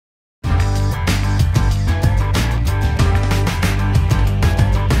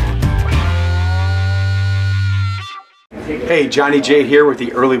Hey, Johnny J here with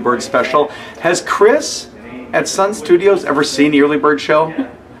the Early Bird Special. Has Chris at Sun Studios ever seen the Early Bird Show?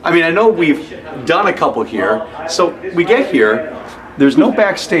 I mean, I know we've done a couple here. So we get here, there's no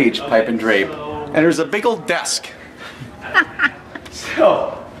backstage pipe and drape, and there's a big old desk.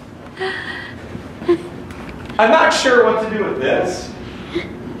 So, I'm not sure what to do with this,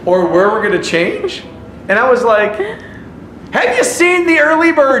 or where we're gonna change. And I was like, have you seen the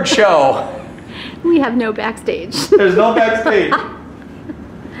Early Bird Show? We have no backstage. There's no backstage.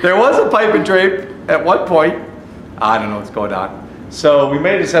 There was a pipe and drape at one point. I don't know what's going on. So we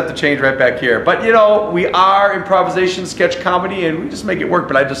may just have to change right back here. But you know, we are improvisation, sketch comedy, and we just make it work.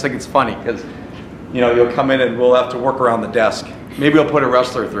 But I just think it's funny because, you know, you'll come in and we'll have to work around the desk. Maybe we'll put a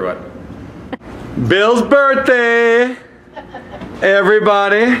wrestler through it. Bill's birthday,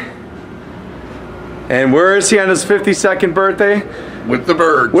 everybody. And where is he on his 52nd birthday? With the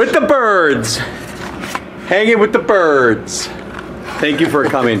birds. With the birds. Hanging with the birds. Thank you for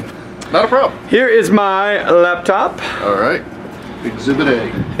coming. Not a problem. Here is my laptop. All right. Exhibit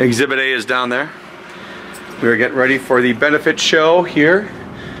A. Exhibit A is down there. We are getting ready for the benefit show here.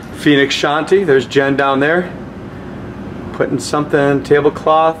 Phoenix Shanti. There's Jen down there. Putting something,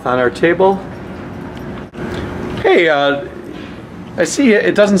 tablecloth on our table. Hey, I see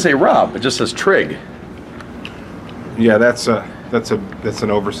it doesn't say Rob, it just says Trig. Yeah, that's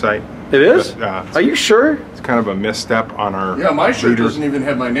an oversight. It is? But, are you sure? It's kind of a misstep on our. Yeah, my shirt doesn't even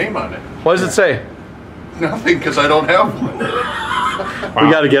have my name on it. What does it say? Nothing, because I don't have one. Wow.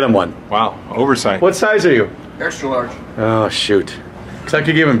 We got to get him one. Wow, oversight. What size are you? Extra large. Oh shoot! Because I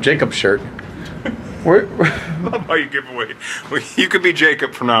could give him Jacob's shirt. Where? Love how you give away. You could be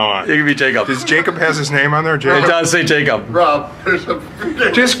Jacob from now on. You could be Jacob. Does Jacob has his name on there, It Jacob? does say Jacob. Rob, there's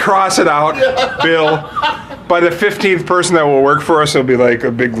a... Just cross it out, Bill. By the 15th person that will work for us, it'll be like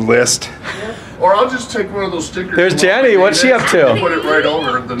a big list. Or I'll just take one of those stickers. There's Jenny. What's she up to? Put it right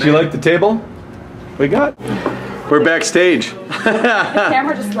over the name. Do you like the table? We got. We're backstage. The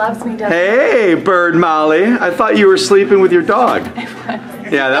camera just loves me, doesn't it? Hey, Bird Molly. I thought you were sleeping with your dog.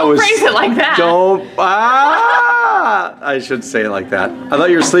 Yeah, that was. Phrase it like that. Don't. Ah! I should say it like that. I thought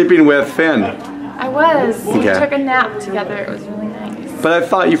you were sleeping with Finn. I was. We Okay. took a nap together. It was really nice. But I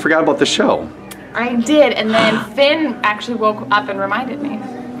thought you forgot about the show. I did, and then Finn actually woke up and reminded me.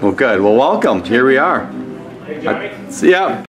 Well, good. Well, welcome. Here we are. Yeah.